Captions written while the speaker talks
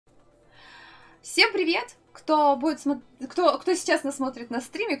Всем привет! Кто сейчас нас смотрит на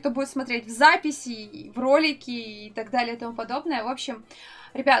стриме, кто будет смотреть в записи, в ролике и так далее и тому подобное. В общем,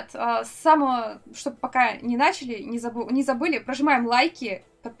 ребят, чтобы пока не начали, не забыли, прожимаем лайки,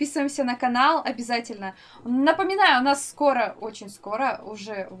 подписываемся на канал обязательно. Напоминаю, у нас скоро, очень скоро,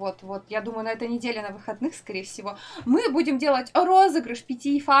 уже вот, я думаю, на этой неделе, на выходных, скорее всего, мы будем делать розыгрыш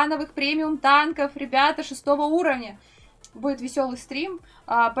 5 фановых премиум танков, ребята, 6-го уровня. Будет веселый стрим,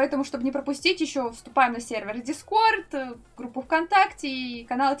 поэтому, чтобы не пропустить, еще вступаем на сервер Discord, группу ВКонтакте и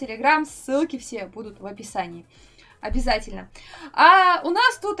канал Telegram, ссылки все будут в описании. Обязательно. А у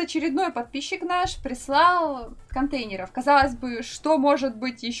нас тут очередной подписчик наш прислал контейнеров. Казалось бы, что может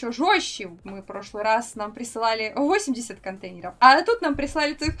быть еще жестче? Мы в прошлый раз нам присылали 80 контейнеров, а тут нам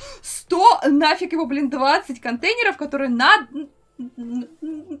прислали 100, нафиг его, 20 контейнеров, которые надо...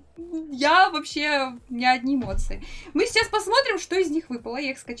 Я вообще... У меня одни эмоции. Мы сейчас посмотрим, что из них выпало. Я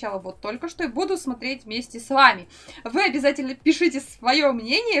их скачала вот только что и буду смотреть вместе с вами. Вы обязательно пишите свое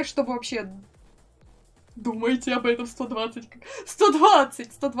мнение, чтобы вообще... Думайте об этом 120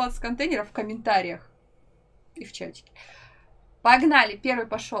 контейнеров в комментариях. И в чатике. Погнали, первый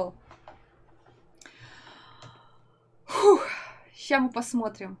пошел. Сейчас мы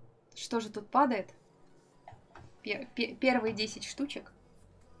посмотрим, что же тут падает. Первые 10 штучек.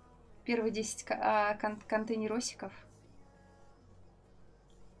 Первые 10 контейнеросиков.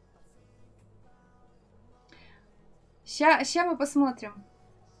 Сейчас мы посмотрим.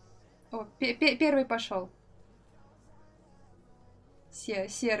 О, первый пошел.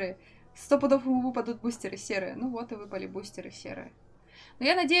 Серые. 100 пудов выпадут бустеры серые. Ну вот и выпали бустеры серые. Но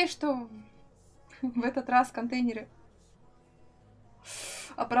я надеюсь, что в этот раз контейнеры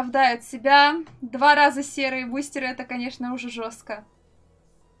оправдают себя. 2 раза серые бустеры, это, конечно, уже жестко.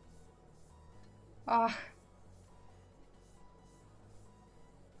 Ах.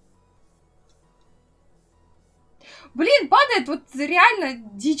 Блин, падает, вот реально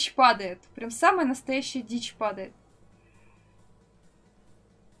дичь падает. Прям самая настоящая дичь падает.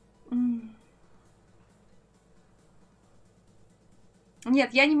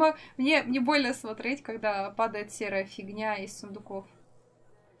 Нет, я не могу... Мне больно смотреть, когда падает серая фигня из сундуков.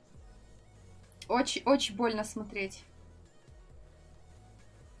 Очень больно смотреть.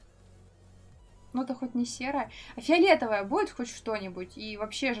 Ну, это хоть не серая. А фиолетовая будет хоть что-нибудь? И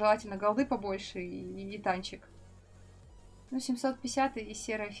вообще желательно голды побольше и танчик. Ну, 750 и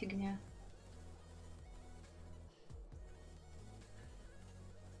серая фигня.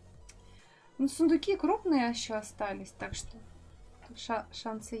 Ну, сундуки крупные еще остались, так что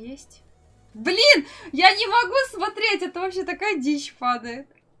шансы есть. Блин, я не могу смотреть, это вообще такая дичь падает.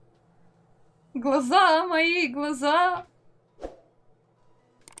 Глаза мои, глаза.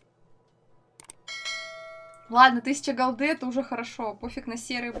 Ладно, 1000 голды это уже хорошо. Пофиг на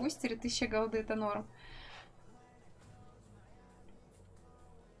серые бустеры, 1000 голды это норм.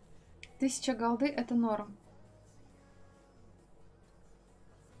 1000 голды это норм.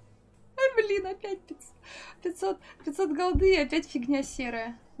 Ай, блин, опять 500 голды и опять фигня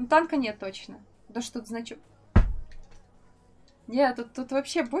серая. Ну, танка нет точно. Да что тут значит? Нет, тут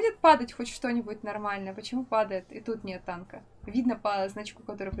вообще будет падать хоть что-нибудь нормальное. Почему падает? И тут нет танка. Видно по значку,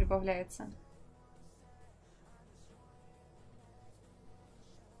 который прибавляется.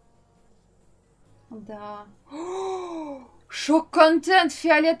 Да. Шок-контент!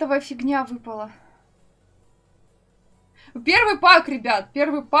 Фиолетовая фигня выпала. Первый пак, ребят.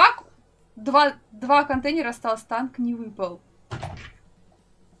 Первый пак. Два контейнера осталось. Танк не выпал.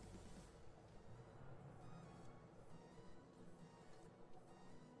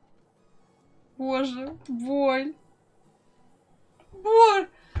 Боже, боль. Боль.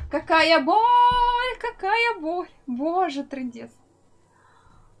 Какая боль, какая боль. Боже, трындец.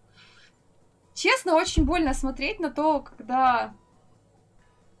 Честно, очень больно смотреть на то, когда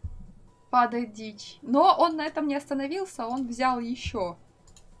падает дичь. Но он на этом не остановился, он взял еще.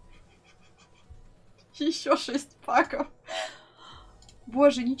 Еще 6 паков.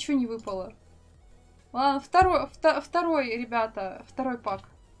 Боже, ничего не выпало. Ладно, второй, ребята, второй пак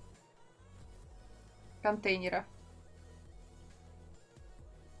контейнера.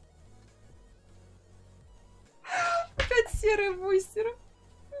 Опять серые бустеры.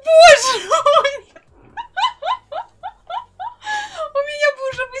 Боже мой! У меня бы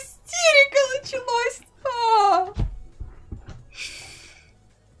уже истерика началась.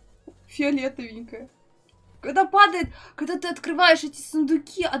 Фиолетовенькая. Когда падает, когда ты открываешь эти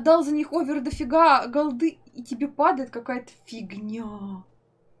сундуки, отдал за них овер дофига голды, и тебе падает какая-то фигня.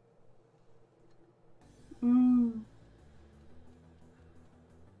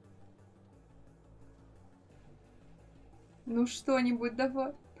 Ну что-нибудь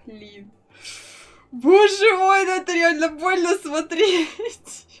давай. Блин. Боже мой, ну это реально больно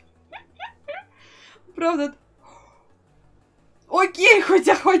смотреть. Правда. Окей, хоть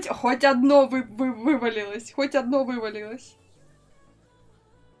одно вывалилось. Хоть одно вывалилось.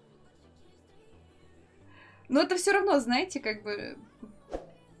 Но это все равно, знаете, как бы...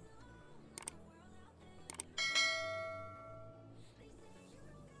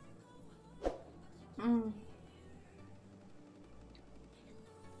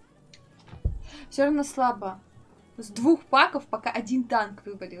 Все равно слабо. С 2 паков пока 1 танк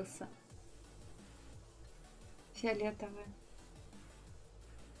вывалился. Фиолетовый.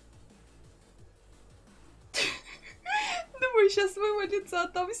 Думаю, сейчас вывалится, а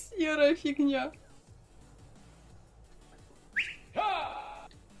там серая фигня.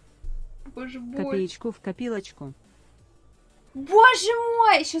 Боже мой. Копеечку в копилочку. Боже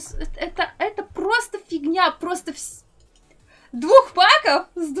мой! Сейчас это просто фигня. Просто с 2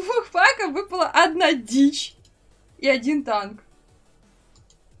 паков выпала 1 дичь и 1 танк.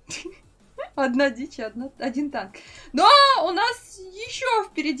 1 дичь и 1 танк. Но у нас еще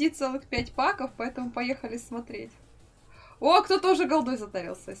впереди целых 5 паков, поэтому поехали смотреть. О, кто-то уже голдой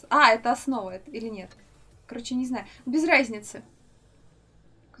затарился. А, это основа или нет? Короче, не знаю. Без разницы.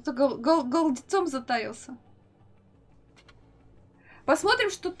 Кто-то голдецом затарился. Посмотрим,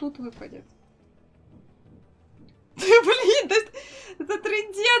 что тут выпадет. Блин, это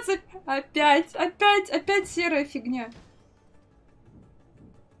трындец. Опять серая фигня.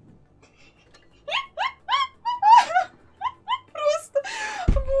 Просто,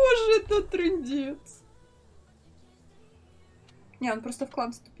 боже, это трындец. Не, он просто в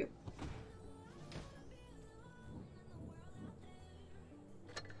клан вступил.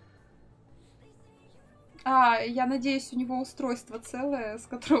 А, я надеюсь, у него устройство целое, с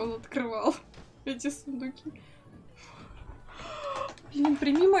которого он открывал эти сундуки. Блин,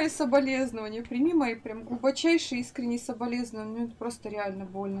 прими мои соболезнования, прими мои прям глубочайшие искренние соболезнования. Мне это просто реально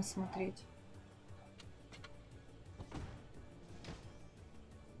больно смотреть.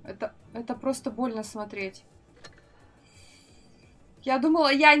 Это просто больно смотреть. Я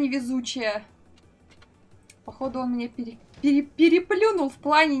думала, я невезучая. Походу, он меня переплюнул в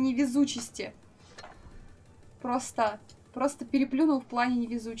плане невезучести. Просто переплюнул в плане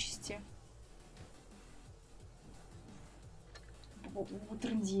невезучести.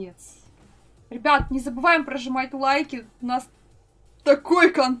 Трындец. Ребят, не забываем прожимать лайки. У нас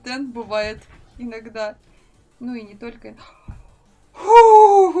такой контент бывает иногда. Ну и не только.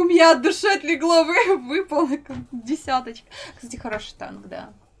 Фу, у меня от души отлегло, выпало 10. Кстати, хороший танк,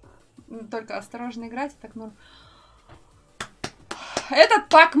 да. Только осторожно играть, так ну. Этот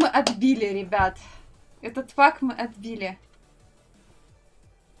пак мы отбили, ребят. Этот пак мы отбили.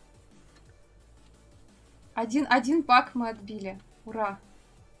 Один пак мы отбили. Ура.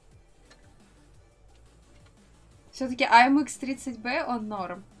 Все-таки AMX-30B, он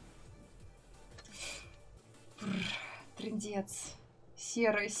норм. Трындец.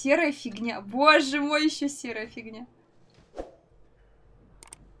 Серая фигня. Боже мой, еще серая фигня.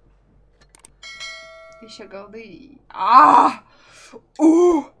 Еще голды.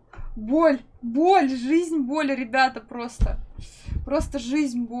 Боль, жизнь, боль, ребята, просто. Просто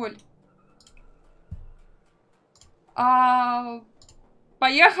жизнь, боль.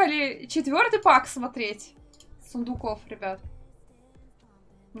 Поехали 4-й пак смотреть. Сундуков, ребят.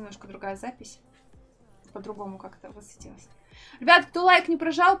 Немножко другая запись. По-другому как-то высветилась. Ребят, кто лайк не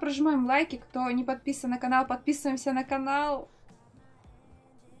прожал, прожимаем лайки. Кто не подписан на канал, подписываемся на канал.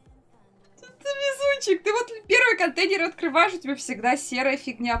 Ты везунчик. Ты вот первый контейнер открываешь, у тебя всегда серая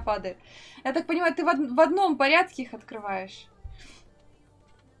фигня падает. Я так понимаю, ты в одном порядке их открываешь.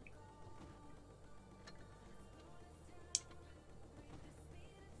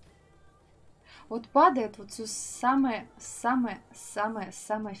 Вот падает, вот все самая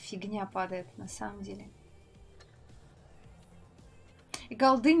фигня падает на самом деле. И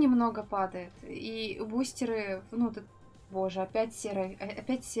голды немного падает. И бустеры, ну, тут, боже, опять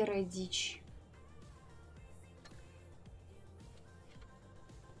серая дичь.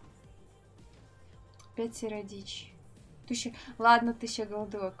 Опять серая дичь. Ладно, 1000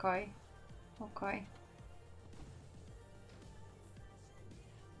 голды, окей. Окей.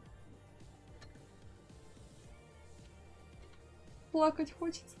 Плакать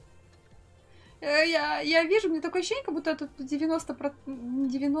хочется. Я вижу, мне такое ощущение, как будто тут 90,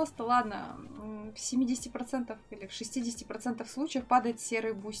 ладно, в 70% или в 60% случаев падают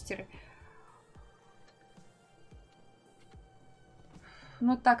серые бустеры.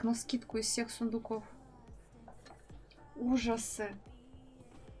 Ну так, на скидку из всех сундуков. Ужасы.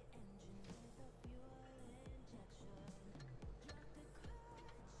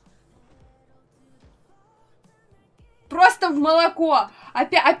 в молоко.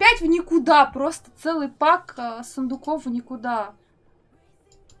 Опять в никуда. Просто целый пак сундуков в никуда.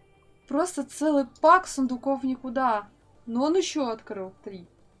 Просто целый пак сундуков в никуда. Но он еще открыл 3.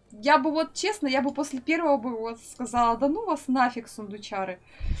 Я бы вот, честно, я бы после первого бы вот сказала, да ну вас нафиг, сундучары.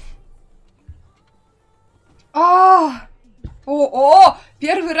 О,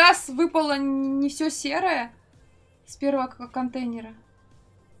 первый раз выпало не все серое с первого контейнера.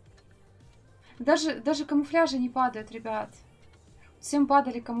 Даже камуфляжи не падают, ребят. Всем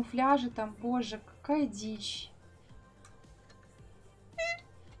падали камуфляжи там, боже, какая дичь.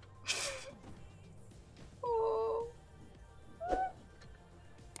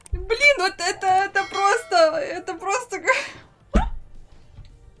 Блин, вот это просто...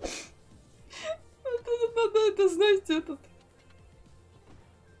 Это, знаете, этот...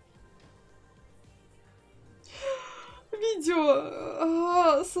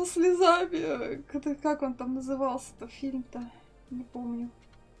 Видео со слезами. Как он там назывался-то, фильм-то? Не помню.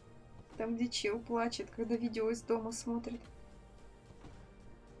 Там, где чел плачет, когда видео из дома смотрит.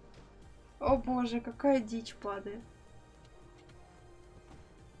 О боже, какая дичь падает.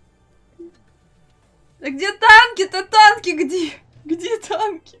 А где танки-то? Танки где? Где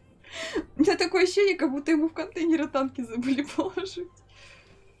танки? У меня такое ощущение, как будто ему в контейнеры танки забыли положить.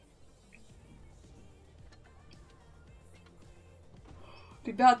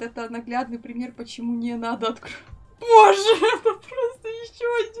 Ребят, это наглядный пример, почему не надо открыть. Боже, это просто еще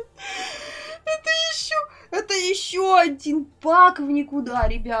один. Это еще один пак в никуда,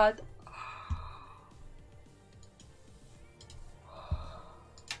 ребят.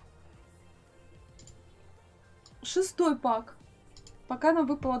 Шестой пак. Пока нам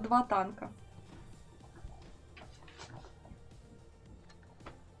выпало 2 танка.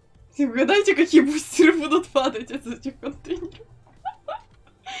 Угадайте, какие бустеры будут падать из этих контейнеров.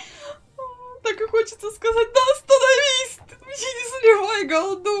 Так и хочется сказать, да остановись! Ты не сливай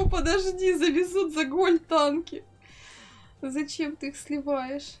голду, подожди, завезут за голь танки. Зачем ты их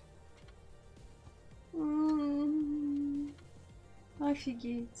сливаешь?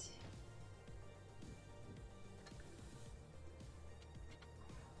 Офигеть.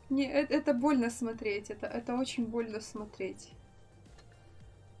 Не, это больно смотреть, это очень больно смотреть.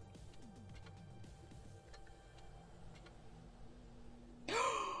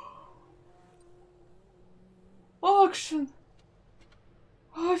 Акшен!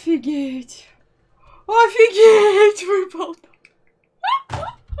 Офигеть! Офигеть! Выпал!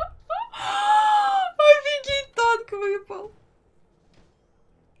 Офигеть, танк выпал!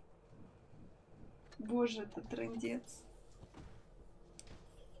 Боже, это трындец.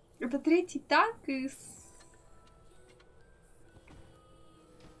 Это 3-й танк из...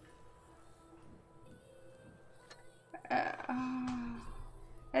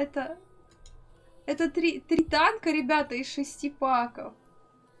 Это 3 танка, ребята, из 6 паков.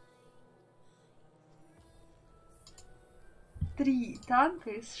 3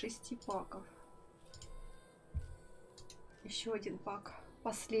 танка из 6 паков. Еще один пак.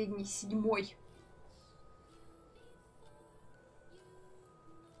 Последний, 7-й.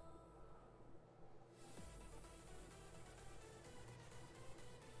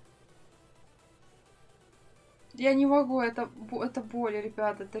 Я не могу, это боль,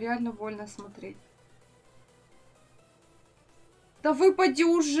 ребята, это реально больно смотреть. Да выпади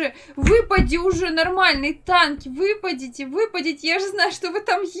уже, нормальные танки, выпадите, я же знаю, что вы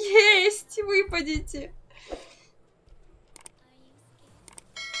там есть, выпадите.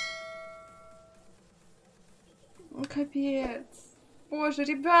 Капец. Боже,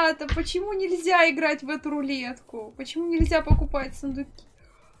 ребята, почему нельзя играть в эту рулетку? Почему нельзя покупать сундуки?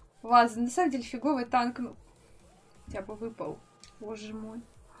 Ладно, на самом деле фиговый танк, ну, хотя бы выпал. Боже мой.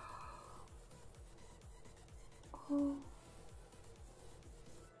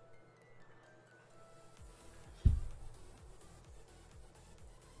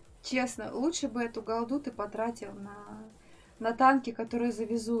 Честно, лучше бы эту голду ты потратил на танки, которые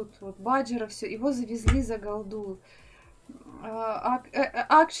завезут. Вот Баджера, все, его завезли за голду.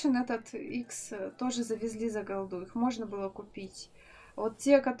 Акшен этот X тоже завезли за голду. Их можно было купить. Вот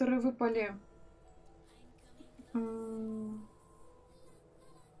те, которые выпали...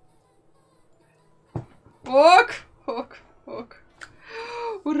 Ок.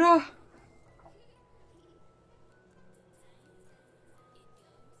 Ура!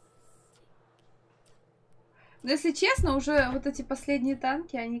 Но если честно, уже вот эти последние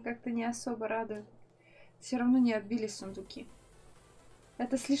танки, они как-то не особо радуют. Все равно не отбились сундуки.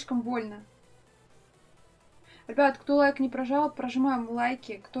 Это слишком больно. Ребят, кто лайк не прожал, прожимаем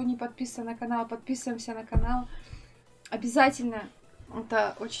лайки. Кто не подписан на канал, подписываемся на канал. Обязательно.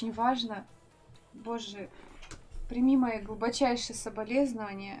 Это очень важно. Боже. Прими мои глубочайшие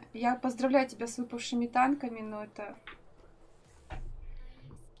соболезнования. Я поздравляю тебя с выпавшими танками, но это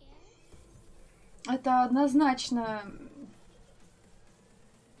однозначно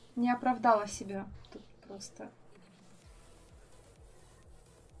не оправдало себя. Тут просто...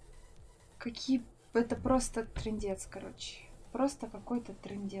 Это просто трындец, короче. Просто какой-то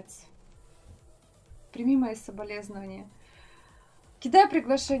трындец. Прими мои соболезнования. Кидай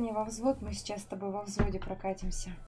приглашение во взвод, мы сейчас с тобой во взводе прокатимся.